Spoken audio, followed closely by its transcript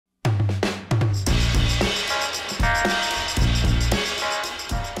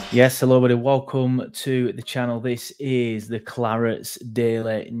Yes, hello, everybody. Welcome to the channel. This is the Clarets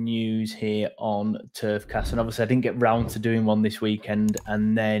Daily News here on Turfcast. And obviously, I didn't get round to doing one this weekend.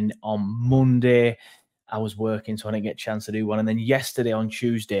 And then on Monday, I was working, so I didn't get a chance to do one. And then yesterday on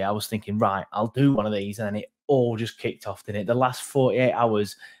Tuesday, I was thinking, right, I'll do one of these. And then it all just kicked off, didn't it? The last 48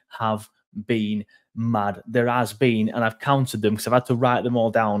 hours have been mad. There has been, and I've counted them because I've had to write them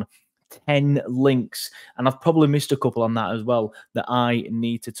all down. 10 links, and I've probably missed a couple on that as well that I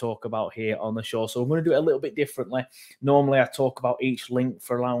need to talk about here on the show. So I'm going to do it a little bit differently. Normally I talk about each link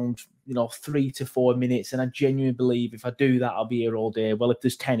for around 3 to 4 minutes, and I genuinely believe if I do that I'll be here all day. Well, if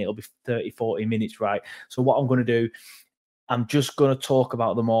there's 10 it'll be 30-40 minutes, right? So what I'm going to do, I'm just going to talk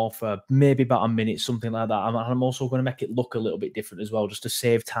about them all for maybe about a minute, something like that. I'm also going to make it look a little bit different as well, just to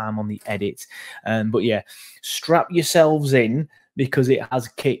save time on the edit. But yeah, strap yourselves in, because it has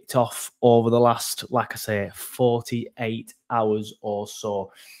kicked off over the last, like I say, 48 hours or so.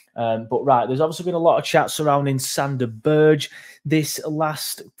 But right, there's obviously been a lot of chat surrounding Sander Berge this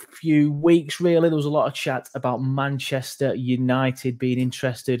last few weeks, really. There was a lot of chat about Manchester United being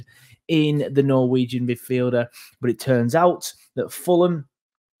interested in the Norwegian midfielder, but it turns out that Fulham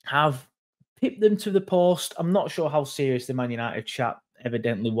have pipped them to the post. I'm not sure how serious the Man United chat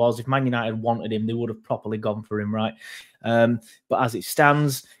evidently was. If Man United wanted him, they would have properly gone for him, right? But as it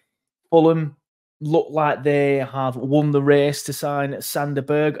stands, Fulham look like they have won the race to sign Sander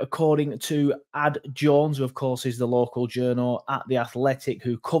Berge, according to Ad Jones, who of course is the local journal at The Athletic,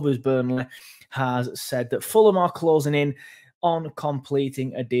 who covers Burnley, has said that Fulham are closing in on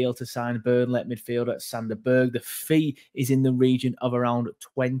completing a deal to sign Burnley midfielder Sander Berge. The fee is in the region of around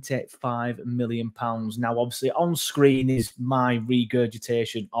 £25 million. Now, obviously, on screen is my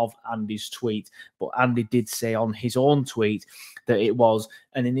regurgitation of Andy's tweet, but Andy did say on his own tweet that it was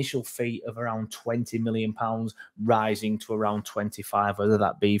an initial fee of around £20 million, rising to around 25, whether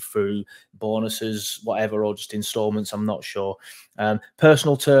that be through bonuses, whatever, or just installments, I'm not sure.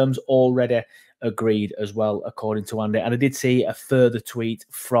 Personal terms already agreed as well, according to Andy. And I did see a further tweet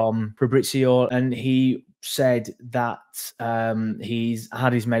from Fabrizio, and he said that he's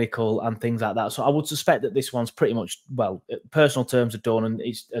had his medical and things like that. So I would suspect that this one's pretty much, well, personal terms are done, and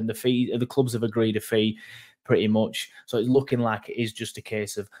the clubs have agreed a fee pretty much. So it's looking like it is just a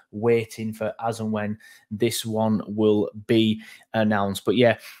case of waiting for as and when this one will be announced. But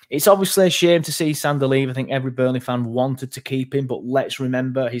yeah, it's obviously a shame to see Sander leave. I think every Burnley fan wanted to keep him, but let's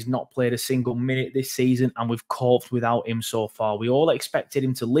remember he's not played a single minute this season, and we've coped without him so far. We all expected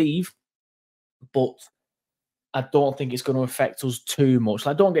him to leave, but I don't think it's going to affect us too much.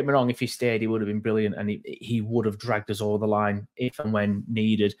 Like, don't get me wrong, if he stayed, he would have been brilliant, and he would have dragged us over the line if and when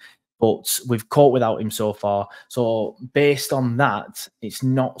needed. But we've caught without him so far. So based on that, it's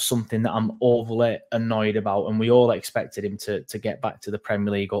not something that I'm overly annoyed about. And we all expected him to get back to the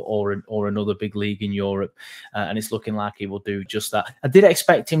Premier League or another big league in Europe. And it's looking like he will do just that. I did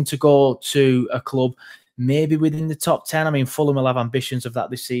expect him to go to a club maybe within the top 10. I mean, Fulham will have ambitions of that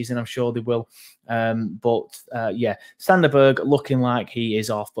this season. I'm sure they will. Yeah, Sander Berge looking like he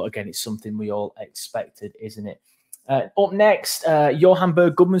is off. But again, it's something we all expected, isn't it? Up next, Johan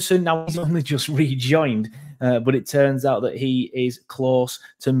Berg Gudmundsson. Now, he's only just rejoined, but it turns out that he is close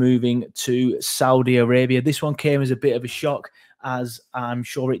to moving to Saudi Arabia. This one came as a bit of a shock, as I'm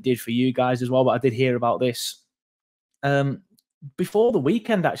sure it did for you guys as well, but I did hear about this before the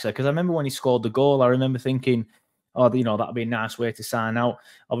weekend, actually, because I remember when he scored the goal, I remember thinking, oh, that'd be a nice way to sign out.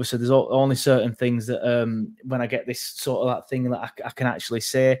 Obviously, there's only certain things that when I get this sort of that thing that I can actually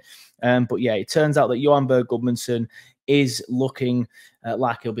say. But yeah, it turns out that Johan Berg Gudmundsson is looking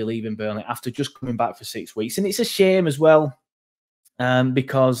like he'll be leaving Burnley after just coming back for 6 weeks. And it's a shame as well,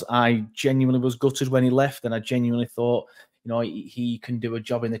 because I genuinely was gutted when he left, and I genuinely thought, he can do a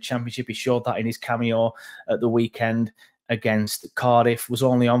job in the Championship. He showed that in his cameo at the weekend against Cardiff. Was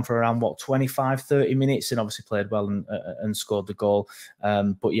only on for around 25-30 minutes, and obviously played well and scored the goal.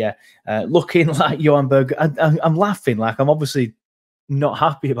 But yeah, looking like Johan Berg, I'm laughing, like I'm obviously not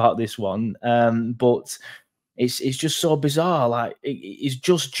happy about this one, but it's just so bizarre. Like, he's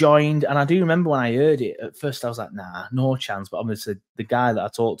just joined, and I do remember when I heard it at first, I was like, nah, no chance. But obviously the guy that I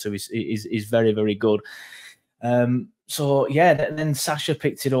talked to is very, very good. So yeah, then Sasha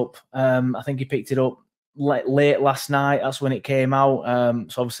picked it up. I think he picked it up late last night. That's when it came out.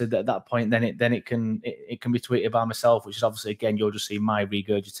 So obviously at that point, then it can be tweeted by myself, which is obviously, again, you'll just see my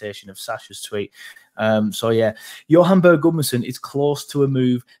regurgitation of Sasha's tweet. So yeah, Johan Berg Gudmundsson is close to a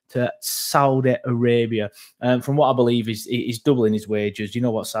move to Saudi Arabia. From what I believe, he's doubling his wages. You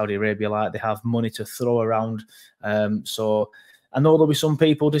know what Saudi Arabia like? They have money to throw around. So I know there'll be some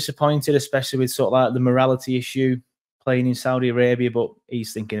people disappointed, especially with sort of like the morality issue playing in Saudi Arabia, but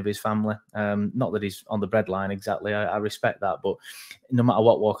he's thinking of his family. Not that he's on the breadline exactly. I respect that, but no matter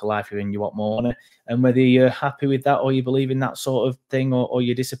what walk of life you're in, you want more money. And whether you're happy with that or you believe in that sort of thing or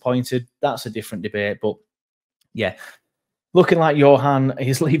you're disappointed, that's a different debate. But yeah, looking like Johan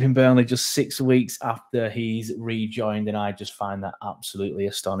is leaving Burnley just 6 weeks after he's rejoined, and I just find that absolutely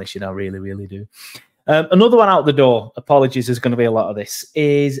astonishing. I really, really do. Another one out the door, apologies, there's going to be a lot of this,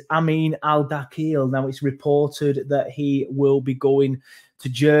 is Amin Al-Dakil. Now, it's reported that he will be going to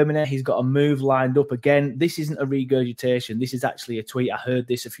Germany. He's got a move lined up again. This isn't a regurgitation. This is actually a tweet. I heard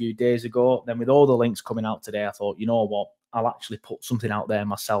this a few days ago. Then with all the links coming out today, I thought, you know what? I'll actually put something out there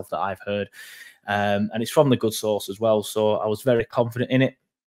myself that I've heard. And it's from the good source as well. So I was very confident in it.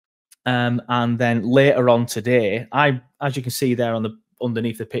 And then later on today, as you can see there on the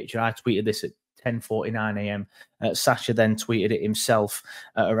underneath the picture, I tweeted this at 10:49 a.m. Sasha then tweeted it himself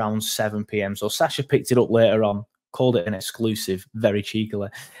at around 7 p.m. So Sasha picked it up later on, called it an exclusive, very cheekily.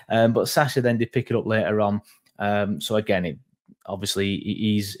 But Sasha then did pick it up later on. So again, obviously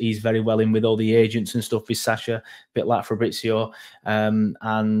he's very well in with all the agents and stuff with Sasha, a bit like Fabrizio.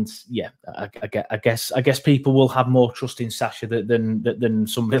 And yeah, I guess people will have more trust in Sasha than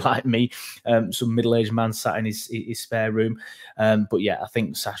somebody like me, some middle-aged man sat in his spare room. But yeah, I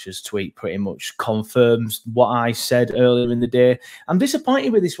think Sasha's tweet pretty much confirms what I said earlier in the day. I'm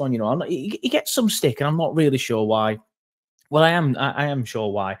disappointed with this one, you know. He gets some stick, and I'm not really sure why. Well, I am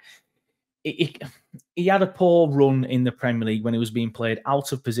sure why. He had a poor run in the Premier League when he was being played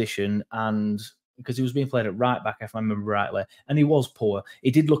out of position, and because he was being played at right back, if I remember rightly, and he was poor. He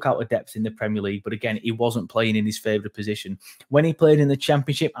did look out of depth in the Premier League, but again, he wasn't playing in his favourite position. When he played in the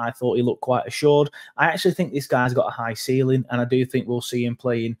Championship, I thought he looked quite assured. I actually think this guy's got a high ceiling, and I do think we'll see him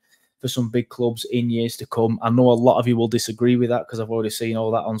playing for some big clubs in years to come. I know a lot of you will disagree with that because I've already seen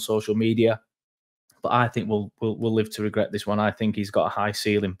all that on social media, but I think we'll live to regret this one. I think he's got a high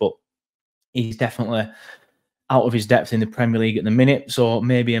ceiling, but he's definitely out of his depth in the Premier League at the minute. So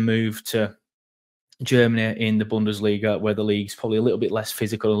maybe a move to Germany in the Bundesliga, where the league's probably a little bit less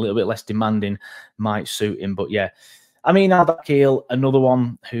physical, a little bit less demanding, might suit him. But yeah, I mean, Al-Dakil, another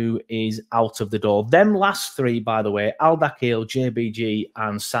one who is out of the door. Them last three, by the way, Al-Dakil, JBG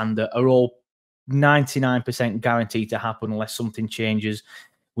and Sander are all 99% guaranteed to happen unless something changes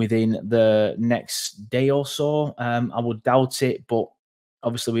within the next day or so. I would doubt it, but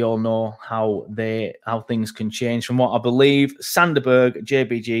obviously, we all know how things can change. From what I believe, Sanderberg,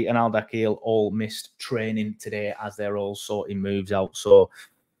 JBG, and Al-Dakil all missed training today as they're all sorting moves out. So,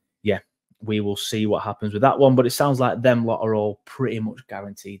 yeah, we will see what happens with that one. But it sounds like them lot are all pretty much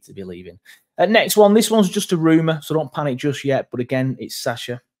guaranteed to be leaving. Next one, this one's just a rumour, so don't panic just yet. But again, it's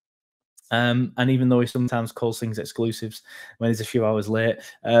Sasha. And even though he sometimes calls things exclusives when he's a few hours late,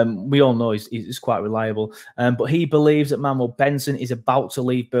 we all know he's quite reliable. But he believes that Manuel Benson is about to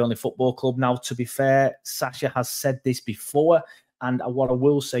leave Burnley Football Club. Now, to be fair, Sasha has said this before. And what I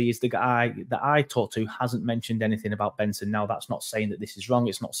will say is the guy that I talked to hasn't mentioned anything about Benson. Now, that's not saying that this is wrong.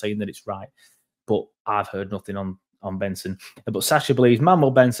 It's not saying that it's right. But I've heard nothing on Benson. But Sasha believes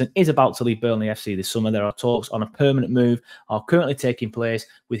Manuel Benson is about to leave Burnley FC this summer. There are talks on a permanent move are currently taking place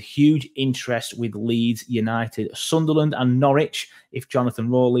with huge interest with Leeds United, Sunderland and Norwich. If Jonathan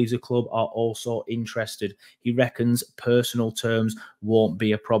Rowe leaves the club, are also interested. He reckons personal terms won't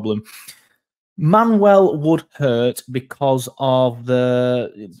be a problem. Manuel would hurt because of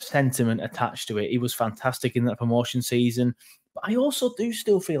the sentiment attached to it. He was fantastic in that promotion season. But I also do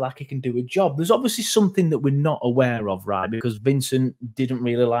still feel like he can do a job. There's obviously something that we're not aware of, right? Because Vincent didn't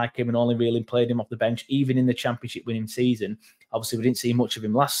really like him and only really played him off the bench, even in the Championship winning season. Obviously, we didn't see much of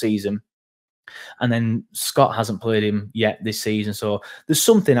him last season. And then Scott hasn't played him yet this season. So there's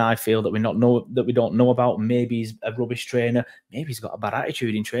something I feel that we don't know about. Maybe he's a rubbish trainer. Maybe he's got a bad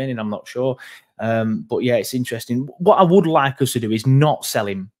attitude in training. I'm not sure. But yeah, it's interesting. What I would like us to do is not sell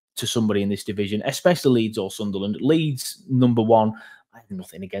him to somebody in this division, especially Leeds or Sunderland. Leeds, number one. I have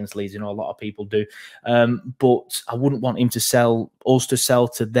nothing against Leeds, you know, a lot of people do. But I wouldn't want him to sell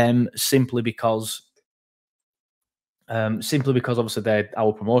to them simply because obviously they're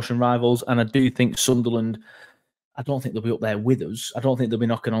our promotion rivals. And I do think Sunderland, I don't think they'll be up there with us. I don't think they'll be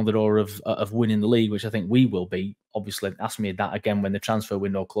knocking on the door of winning the league, which I think we will be. Obviously, ask me that again when the transfer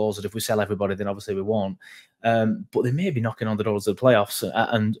window closes. If we sell everybody, then obviously we won't. But they may be knocking on the doors of the playoffs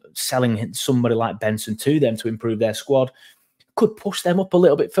and selling somebody like Benson to them to improve their squad. Could push them up a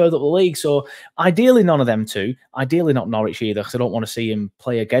little bit further up the league. So ideally, none of them two. Ideally, not Norwich either, because I don't want to see him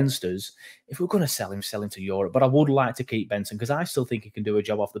play against us. If we're going to sell him to Europe. But I would like to keep Benson because I still think he can do a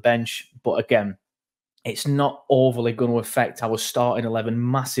job off the bench. But again, it's not overly going to affect our starting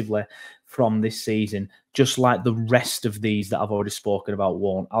 11 massively from this season, just like the rest of these that I've already spoken about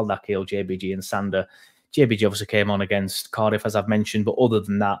won't. Al-Dakhil, JBG and Sander. JBG obviously came on against Cardiff, as I've mentioned, but other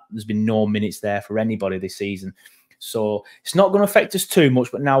than that, there's been no minutes there for anybody this season. So it's not going to affect us too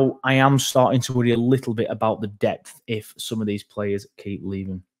much, but now I am starting to worry a little bit about the depth if some of these players keep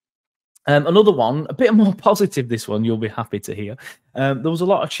leaving. Another one, a bit more positive, this one, you'll be happy to hear. There was a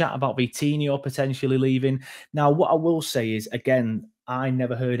lot of chat about Vitinho potentially leaving. Now, what I will say is, again, I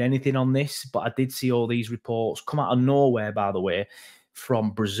never heard anything on this, but I did see all these reports come out of nowhere, by the way,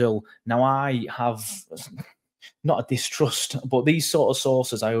 from Brazil. Now, I have not a distrust, but these sort of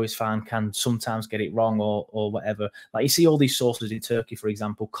sources I always find can sometimes get it wrong or whatever. Like you see all these sources in Turkey, for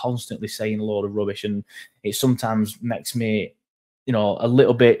example, constantly saying a load of rubbish, and it sometimes makes me, you know, a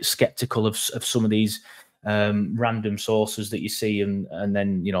little bit skeptical of some of these random sources that you see, and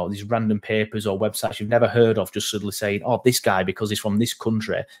then, you know, these random papers or websites you've never heard of just suddenly saying, oh, this guy because he's from this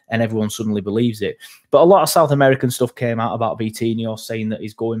country, and everyone suddenly believes it. But a lot of South American stuff came out about Vitinho saying that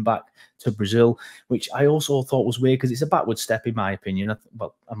he's going back to Brazil, which I also thought was weird because it's a backward step in my opinion.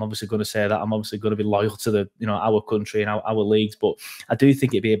 Well, I'm obviously going to say that. I'm obviously going to be loyal to the, you know, our country and our leagues, but I do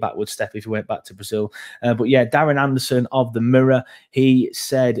think it'd be a backward step if he went back to Brazil. But yeah, Darren Anderson of the Mirror, he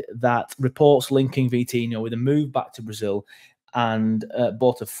said that reports linking Vitinho with a move back to Brazil and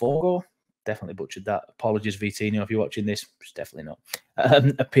Botafogo, definitely butchered that. Apologies, Vitinho, if you're watching this. It's definitely not.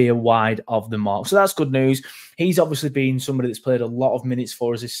 Appear wide of the mark. So that's good news. He's obviously been somebody that's played a lot of minutes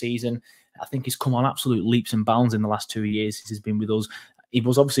for us this season. I think he's come on absolute leaps and bounds in the last 2 years since he's been with us. He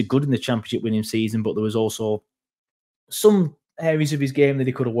was obviously good in the Championship winning season, but there was also some areas of his game that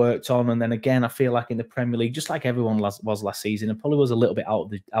he could have worked on. And then again, I feel like in the Premier League, just like everyone was last season, and probably was a little bit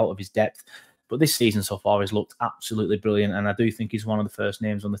out of his depth. But this season so far has looked absolutely brilliant, and I do think he's one of the first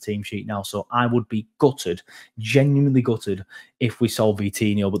names on the team sheet now. So I would be gutted, genuinely gutted, if we sold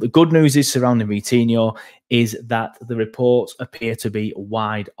Vitinho. But the good news is surrounding Vitinho is that the reports appear to be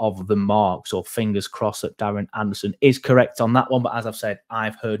wide of the mark. So fingers crossed that Darren Anderson is correct on that one. But as I've said,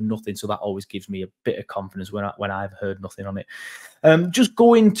 I've heard nothing, so that always gives me a bit of confidence when I've heard nothing on it. Just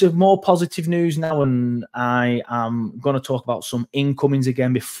going to more positive news now, and I am going to talk about some incomings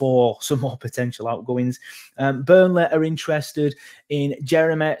again before some more potential outgoings. Burnley are interested in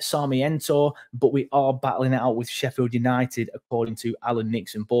Jeremy Sarmiento, but we are battling it out with Sheffield United, according to Alan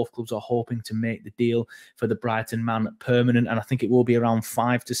Nixon. Both clubs are hoping to make the deal for the Brighton man permanent, and I think it will be around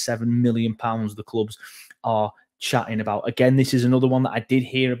 £5 to £7 million the clubs are chatting about. Again, this is another one that I did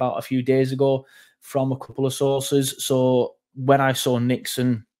hear about a few days ago from a couple of sources. So when I saw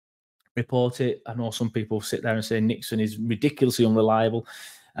Nixon report it, I know some people sit there and say Nixon is ridiculously unreliable,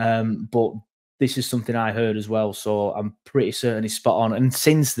 but this is something I heard as well, so I'm pretty certain he's spot on. And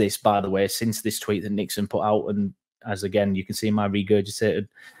since this, by the way, since this tweet that Nixon put out, and as again you can see my regurgitated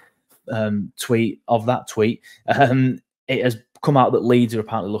tweet of that tweet, it has come out that Leeds are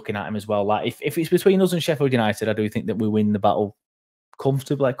apparently looking at him as well. Like if it's between us and Sheffield United, I do think that we win the battle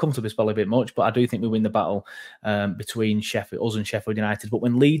comfortably. Comfortably is probably a bit much, but I do think we win the battle between us and Sheffield United. But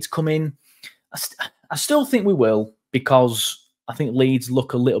when Leeds come in, I still think we will, because I think Leeds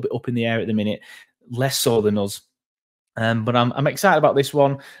look a little bit up in the air at the minute, less so than us. But I'm excited about this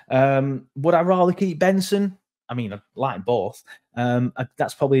one. Would I rather keep Benson? I mean, I like both.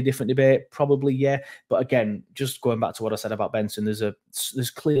 That's probably a different debate. Probably, yeah. But again, just going back to what I said about Benson,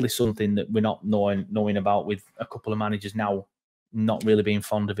 there's clearly something that we're not knowing about, with a couple of managers now not really being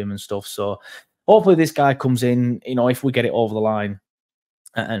fond of him and stuff. So hopefully this guy comes in, you know, if we get it over the line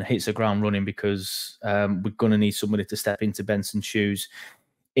and hits the ground running, because we're going to need somebody to step into Benson's shoes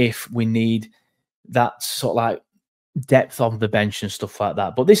if we need that sort of like depth on the bench and stuff like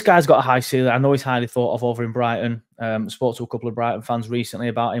that. But this guy's got a high ceiling. I know he's highly thought of over in Brighton. Spoke to a couple of Brighton fans recently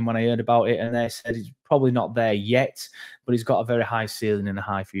about him when I heard about it, and they said he's probably not there yet, but he's got a very high ceiling and a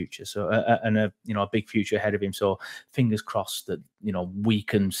high future. So and a big future ahead of him. So fingers crossed that we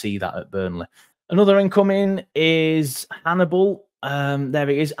can see that at Burnley. Another incoming is Hannibal. There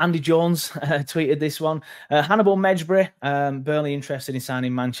it is. Andy Jones tweeted this one. Hannibal Medjbury, Burnley interested in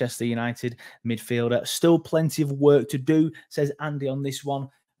signing Manchester United midfielder. Still plenty of work to do, says Andy on this one,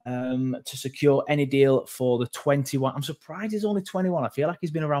 to secure any deal for the 21. I'm surprised he's only 21. I feel like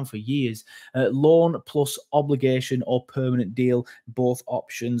he's been around for years. Loan plus obligation or permanent deal, both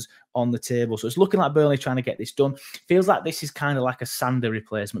options on the table. So it's looking like Burnley trying to get this done. Feels like this is kind of like a Sander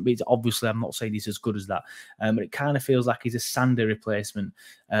replacement, but obviously I'm not saying he's as good as that, but it kind of feels like he's a Sander replacement.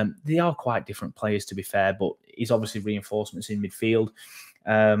 They are quite different players, to be fair, but he's obviously reinforcements in midfield.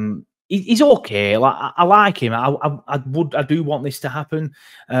 he's okay. Like I like him. I do want this to happen.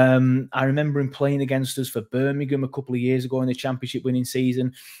 I remember him playing against us for Birmingham a couple of years ago in the Championship winning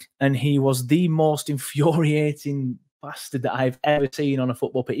season, and he was the most infuriating bastard that I've ever seen on a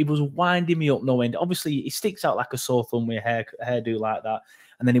football pitch. He was winding me up no end. Obviously, he sticks out like a sore thumb with a hairdo like that.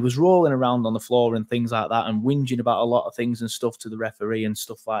 And then he was rolling around on the floor and things like that and whinging about a lot of things and stuff to the referee and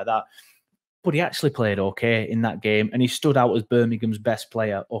stuff like that. But he actually played okay in that game, and he stood out as Birmingham's best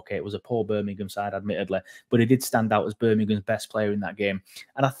player. Okay, it was a poor Birmingham side, admittedly, but he did stand out as Birmingham's best player in that game.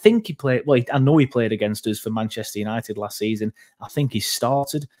 And I think he played, well, I know he played against us for Manchester United last season. I think he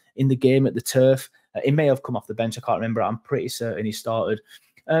started in the game at the Turf. He may have come off the bench. I can't remember. I'm pretty certain he started.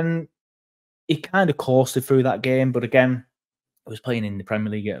 And he kind of coasted through that game, but again, was playing in the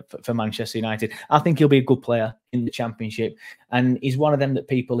Premier League for Manchester United. I think he'll be a good player in the Championship. And he's one of them that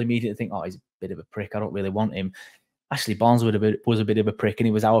people immediately think, oh, he's a bit of a prick. I don't really want him. Ashley Barnes was a bit of a prick, and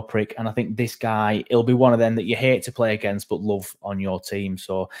he was our prick. And I think this guy, he'll be one of them that you hate to play against but love on your team.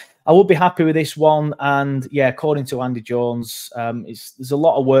 So I would be happy with this one. And yeah, according to Andy Jones, there's a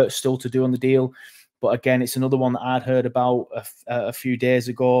lot of work still to do on the deal. But again, it's another one that I'd heard about a few days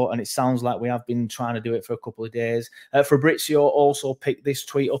ago, and it sounds like we have been trying to do it for a couple of days. Fabrizio also picked this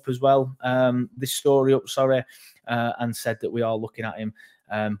tweet up as well, this story up, sorry, and said that we are looking at him.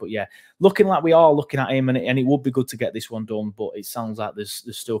 But yeah, looking like we are looking at him, and it would be good to get this one done. But it sounds like there's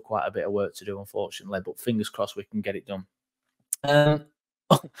still quite a bit of work to do, unfortunately. But fingers crossed we can get it done.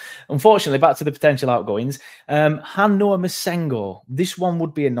 Unfortunately, back to the potential outgoings. Han-Noah Masengo. This one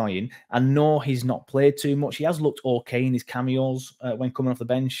would be annoying. I know he's not played too much. He has looked okay in his cameos when coming off the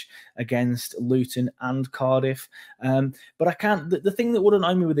bench against Luton and Cardiff. But I can't. The thing that would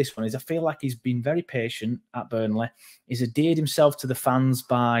annoy me with this one is I feel like he's been very patient at Burnley. He's endeared himself to the fans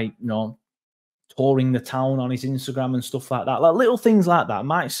by, touring the town on his Instagram and stuff like that. Like little things like that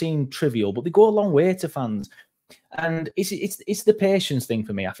might seem trivial, but they go a long way to fans. And it's the patience thing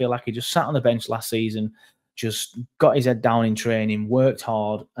for me. I feel like he just sat on the bench last season, just got his head down in training, worked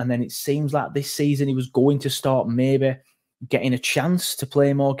hard, and then it seems like this season he was going to start maybe getting a chance to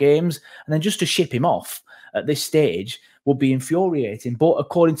play more games, and then just to ship him off at this stage would be infuriating. But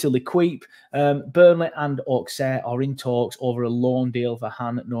according to L'Equipe, Burnley and Auxerre are in talks over a loan deal for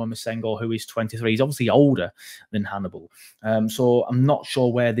Han-Noah Masengo, who is 23. He's obviously older than Hannibal. So I'm not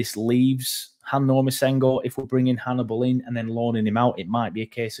sure where this leaves Han-Noah Masengo. If we're bringing Hannibal in and then loaning him out, it might be a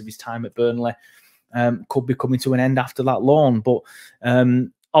case of his time at Burnley could be coming to an end after that loan. But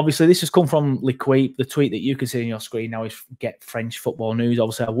obviously, this has come from L'Equipe. The tweet that you can see on your screen now is Get French Football News.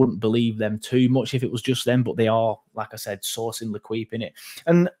 Obviously, I wouldn't believe them too much if it was just them, but they are, like I said, sourcing L'Equipe in it.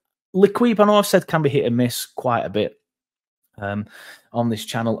 And L'Equipe, I know I've said, can be hit and miss quite a bit on this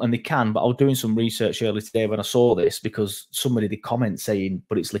channel, and they can. But I was doing some research earlier today when I saw this because somebody did comment saying,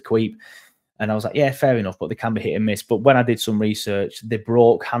 but it's L'Equipe. And I was like, yeah, fair enough, but they can be hit and miss. But when I did some research, they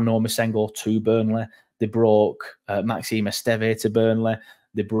broke Han-Noah Masengo to Burnley. They broke Maxime Esteve to Burnley.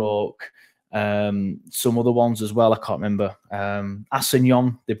 They broke some other ones as well. I can't remember.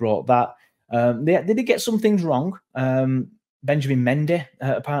 Assignon, they brought that. They did get some things wrong. Benjamin Mendy,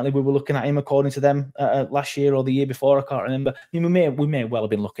 apparently we were looking at him according to them last year or the year before. I can't remember. I mean, we may well have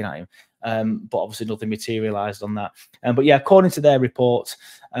been looking at him, but obviously nothing materialised on that. But yeah, according to their report,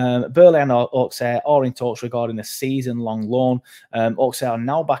 Burnley and Auxerre are in talks regarding a season-long loan. Auxerre are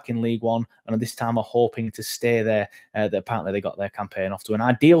now back in League One, and this time are hoping to stay there. Apparently they got their campaign off to an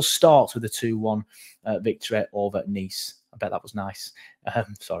ideal start with a 2-1 victory over Nice. I bet that was nice.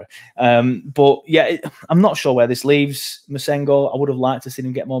 Sorry. But yeah, I'm not sure where this leaves Masengo. I would have liked to see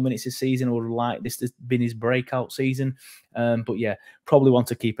him get more minutes this season. I would have liked this to have been his breakout season. But yeah, probably want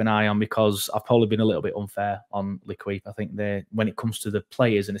to keep an eye on, because I've probably been a little bit unfair on L'Equipe. I think when it comes to the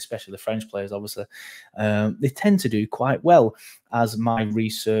players, and especially the French players, obviously, they tend to do quite well, as my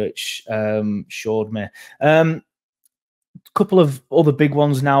research showed me. Couple of other big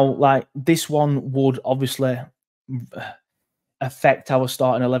ones now. Like this one would obviously affect our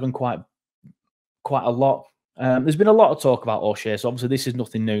starting 11 quite a lot. There's been a lot of talk about O'Shea, so obviously this is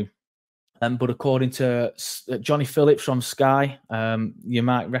nothing new. But according to Johnny Phillips from Sky, you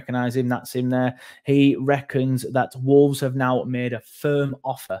might recognise him. That's him there. He reckons that Wolves have now made a firm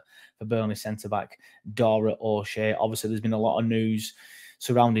offer for Burnley centre-back Dara O'Shea. Obviously, there's been a lot of news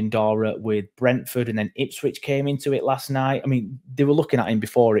surrounding Dara with Brentford, and then Ipswich came into it last night. I mean, they were looking at him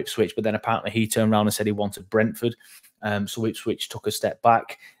before Ipswich, but then apparently he turned around and said he wanted Brentford. So Ipswich took a step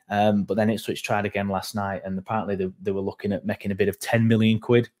back, but then Ipswich tried again last night, and apparently they were looking at making a bid of 10 million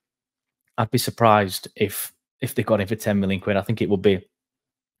quid. I'd be surprised if they got him for 10 million quid. I think it would be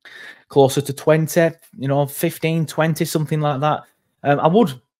closer to 20, 15, 20, something like that. I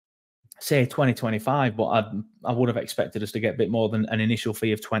would say 2025, but I would have expected us to get a bit more than an initial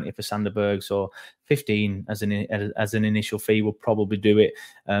fee of 20 for Sander Berg, so 15 as an initial fee would probably do it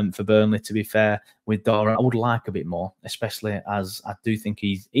for Burnley. To be fair, with Dora, I would like a bit more, especially as I do think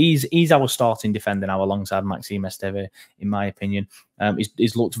he's our starting defender now alongside Maxime Esteve, in my opinion.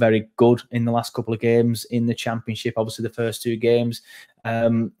 He's looked very good in the last couple of games in the Championship. Obviously, the first 2 games.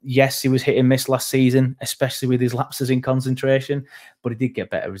 Yes, he was hit and miss last season, especially with his lapses in concentration, but he did get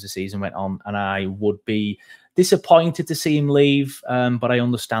better as the season went on, and I would be disappointed to see him leave, but I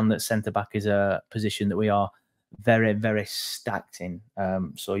understand that centre-back is a position that we are very, very stacked in.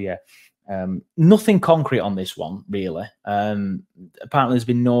 So, yeah, nothing concrete on this one, really. Apparently, there's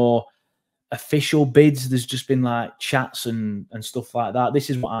been no official bids. There's just been like chats and stuff like that. This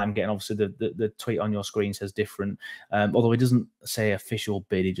is what I'm getting. Obviously, the tweet on your screen says different, although it doesn't say official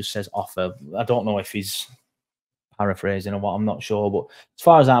bid. It just says offer. I don't know if he's paraphrasing or what. I'm not sure, but as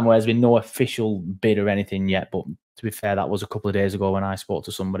far as I'm aware, there's been no official bid or anything yet. But to be fair, that was a couple of days ago when I spoke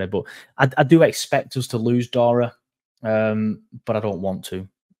to somebody. But I do expect us to lose Dora, but I don't want to.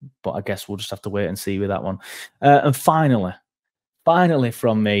 But I guess we'll just have to wait and see with that one. And finally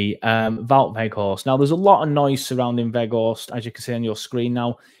from me, Wout Weghorst. Now, there's a lot of noise surrounding Weghorst, as you can see on your screen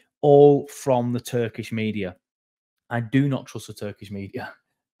now, all from the Turkish media. I do not trust the Turkish media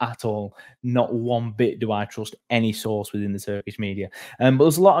at all. Not one bit do I trust any source within the Turkish media. But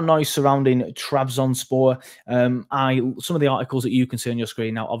there's a lot of noise surrounding Trabzonspor. Some of the articles that you can see on your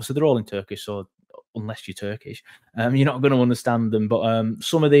screen now, obviously they're all in Turkish, so unless you're Turkish, you're not going to understand them. But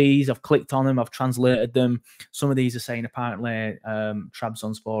some of these, I've clicked on them, I've translated them. Some of these are saying apparently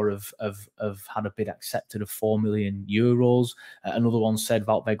Trabzonspor have had a bid accepted of €4 million. Another one said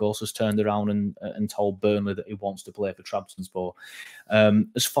Wout Weghorst has turned around and told Burnley that he wants to play for Trabzonspor.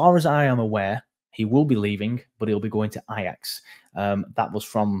 As far as I am aware, he will be leaving, but he'll be going to Ajax. That was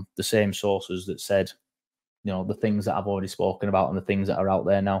from the same sources that said, you know, the things that I've already spoken about and the things that are out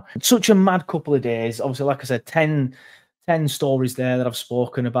there now. It's such a mad couple of days. Obviously, like I said, 10 stories there that I've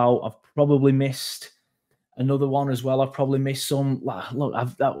spoken about. I've probably missed another one as well. I've probably missed some. Look,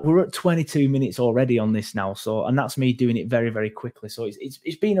 we're at 22 minutes already on this now, and that's me doing it very, very quickly. So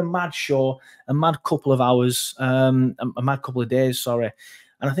it's been a mad show, a mad couple of hours, a mad couple of days, sorry.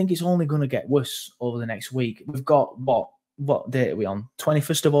 And I think it's only going to get worse over the next week. We've got what date are we on?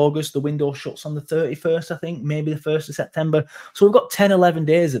 21st of August. The window shuts on the 31st, I think, maybe the 1st of September. So we've got 10, 11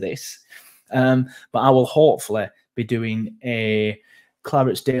 days of this. But I will hopefully be doing a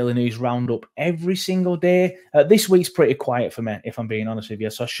Clarets Daily News roundup every single day. This week's pretty quiet for me, if I'm being honest with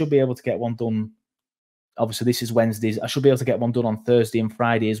you. So I should be able to get one done. Obviously, this is Wednesdays. I should be able to get one done on Thursday and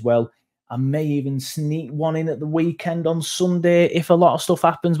Friday as well. I may even sneak one in at the weekend on Sunday if a lot of stuff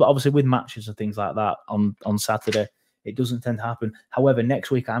happens. But obviously, with matches and things like that on Saturday, it doesn't tend to happen. However, next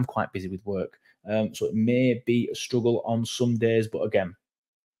week I'm quite busy with work. So it may be a struggle on some days. But again,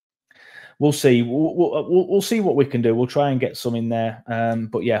 we'll see. We'll see what we can do. We'll try and get some in there.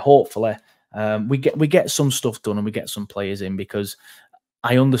 But yeah, hopefully we get some stuff done and we get some players in, because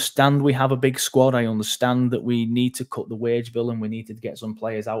I understand we have a big squad. I understand that we need to cut the wage bill and we need to get some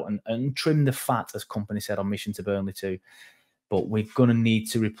players out and trim the fat, as Company said on Mission to Burnley too. But we're going to need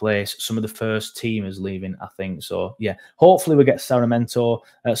to replace some of the first teamers leaving, I think. So, yeah, hopefully we get Sarmiento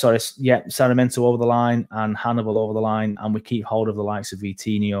over the line and Hannibal over the line, and we keep hold of the likes of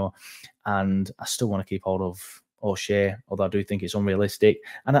Vitinho. And I still want to keep hold of O'Shea, although I do think it's unrealistic.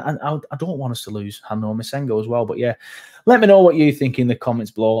 And I don't want us to lose Hanno Misengo as well. But, yeah, let me know what you think in the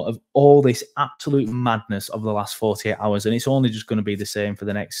comments below of all this absolute madness of the last 48 hours. And it's only just going to be the same for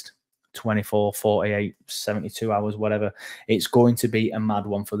the next 24, 48, 72 hours, whatever. It's going to be a mad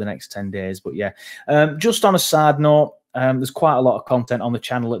one for the next 10 days. But yeah, just on a side note, there's quite a lot of content on the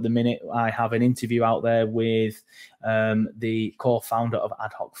channel at the minute. I have an interview out there with the co-founder of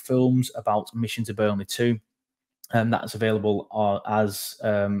Ad Hoc Films about Mission to Burnley 2. That's available as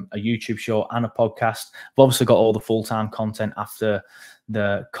a YouTube show and a podcast. I've obviously got all the full-time content after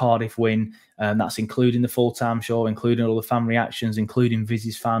the Cardiff win. That's including the full-time show, including all the fan reactions, including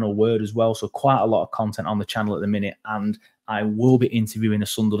Vizzy's final word as well. So quite a lot of content on the channel at the minute. And I will be interviewing a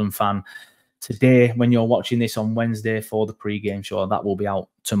Sunderland fan today when you're watching this on Wednesday for the pre-game show. That will be out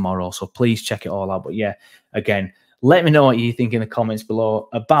tomorrow. So please check it all out. But yeah, again, let me know what you think in the comments below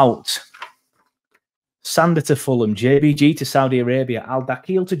about Sander to Fulham, JBG to Saudi Arabia, Al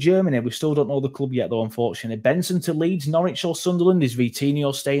Dakhil to Germany. We still don't know the club yet, though, unfortunately. Benson to Leeds, Norwich or Sunderland. Is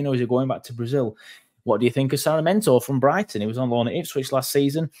Vitinho staying or is he going back to Brazil? What do you think of Sarmiento from Brighton? He was on loan at Ipswich last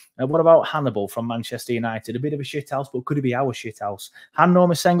season. What about Hannibal from Manchester United? A bit of a shithouse, but could it be our shithouse? Hanno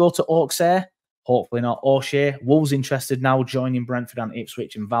Misengo to Auxerre? Hopefully not. O'Shea, Wolves interested now, joining Brentford and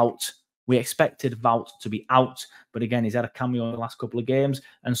Ipswich, and Wout. We expected Wout to be out, but again, he's had a cameo in the last couple of games,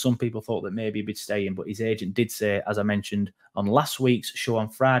 and some people thought that maybe he'd be staying, but his agent did say, as I mentioned on last week's show on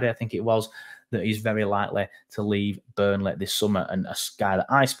Friday, I think it was, that he's very likely to leave Burnley this summer. And a guy that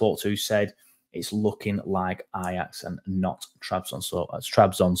I spoke to said it's looking like Ajax and not Trabzonspor. That's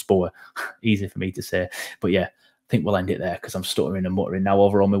Trabzonspor. Easy for me to say. But yeah, I think we'll end it there because I'm stuttering and muttering now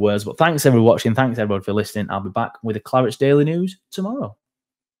over all my words. But thanks everyone for watching. Thanks everyone for listening. I'll be back with the Clarets Daily News tomorrow.